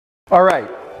All right,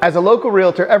 as a local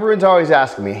realtor, everyone's always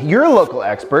asking me, you're a local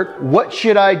expert, what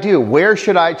should I do? Where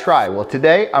should I try? Well,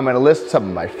 today I'm gonna list some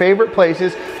of my favorite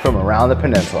places from around the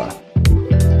peninsula.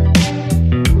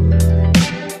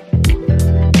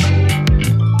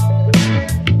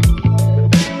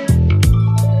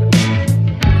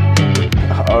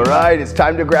 All right, it's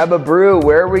time to grab a brew.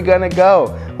 Where are we gonna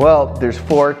go? Well, there's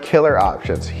 4 killer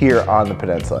options here on the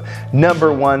peninsula.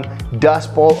 Number 1,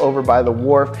 Dust Bowl over by the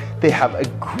wharf. They have a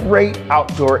great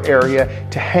outdoor area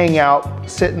to hang out,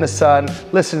 sit in the sun,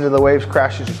 listen to the waves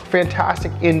crash. There's a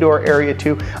fantastic indoor area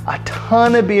too. A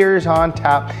ton of beers on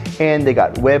tap, and they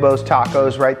got Huevos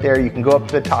tacos right there. You can go up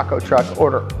to the taco truck,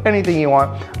 order anything you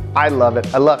want. I love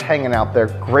it. I love hanging out there.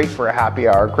 Great for a happy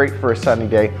hour, great for a sunny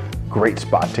day. Great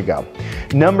spot to go.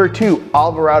 Number 2,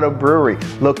 Alvarado Brewery,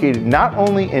 located not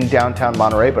only in downtown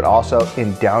Monterey, but also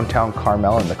in downtown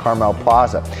Carmel in the Carmel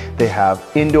Plaza. They have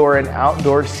indoor and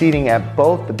outdoor seating at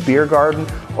both. The beer garden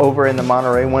over in the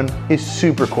Monterey one is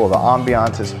super cool. The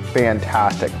ambiance is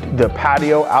fantastic. The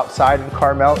patio outside in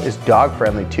Carmel is dog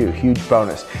friendly too, huge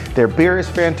bonus. Their beer is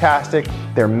fantastic.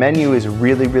 Their menu is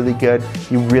really, really good.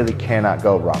 You really cannot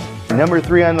go wrong. Number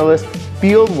 3 on the list,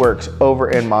 Fieldworks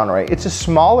over in Monterey. It's a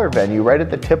smaller venue right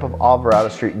at the tip of Alvarado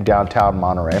Street in downtown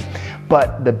Monterey,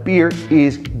 but the beer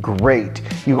is great.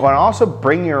 You can also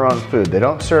bring your own food. They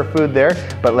don't serve food there,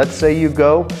 but let's say you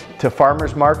go to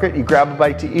farmer's market, you grab a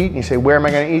bite to eat, and you say, where am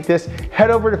I gonna eat this? Head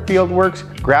over to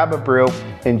Fieldworks, grab a brew,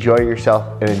 enjoy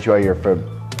yourself, and enjoy your food.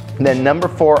 And then number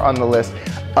 4 on the list,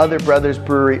 Other Brothers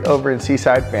Brewery over in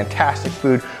Seaside. Fantastic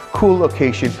food, cool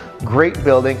location, great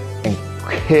building, and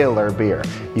killer beer.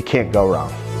 You can't go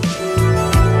wrong.